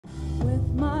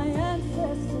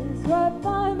He's right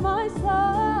by my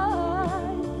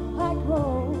side. I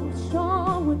grow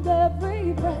strong with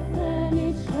every breath and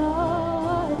each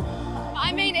stride.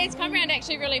 I mean, it's come around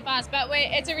actually really fast, but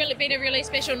it's been a really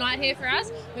special night here for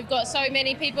us. We've got so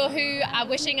many people who are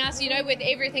wishing us, with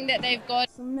everything that they've got.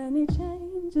 So many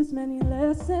changes, many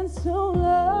lessons to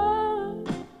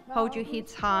learn. Hold your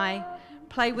heads high.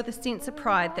 Play with a sense of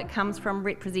pride that comes from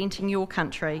representing your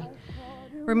country.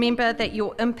 Remember that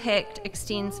your impact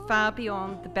extends far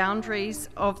beyond the boundaries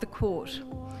of the court,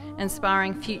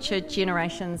 inspiring future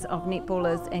generations of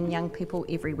netballers and young people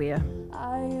everywhere.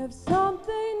 I have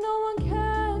something no one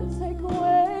can take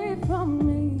away from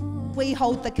me. We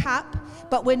hold the cup,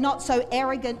 but we're not so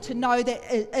arrogant to know that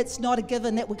it's not a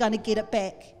given that we're going to get it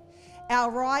back. Our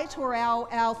right or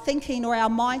our thinking or our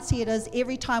mindset is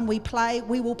every time we play,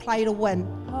 we will play to win.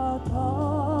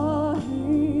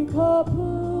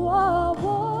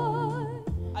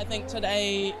 I think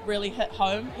today really hit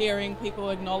home, hearing people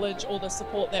acknowledge all the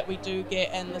support that we do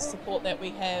get and the support that we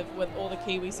have with all the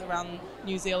Kiwis around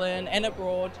New Zealand and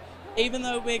abroad. Even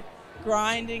though we're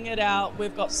grinding it out,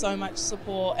 we've got so much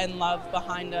support and love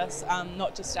behind us,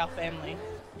 not just our family.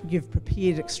 You've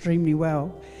prepared extremely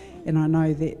well, and I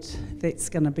know that that's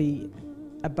going to be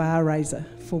a bar raiser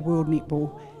for World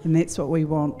Netball, and that's what we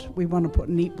want. We want to put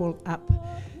netball up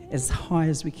as high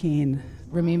as we can.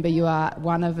 Remember, you are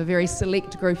one of a very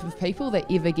select group of people that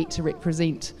ever get to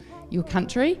represent your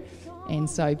country, and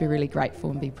so be really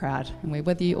grateful and be proud, and we're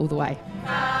with you all the way.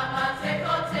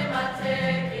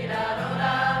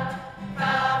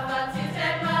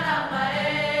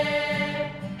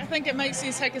 I think it makes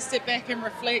you take a step back and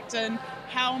reflect on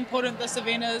how important this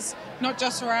event is, not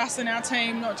just for us and our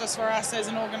team, not just for us as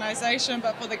an organisation,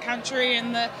 but for the country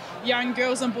and the young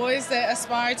girls and boys that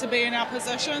aspire to be in our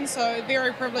position. So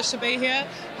very privileged to be here.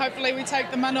 Hopefully we take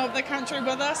the mana of the country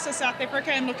with us to South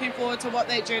Africa, and looking forward to what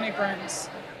that journey brings.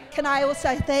 Can I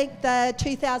also thank the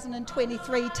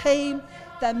 2023 team,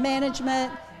 the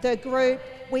management, the group.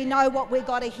 We know what we've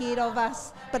got ahead of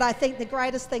us, but I think the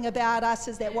greatest thing about us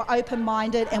is that we're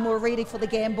open-minded and we're ready for the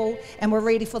gamble and we're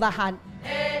ready for the hunt.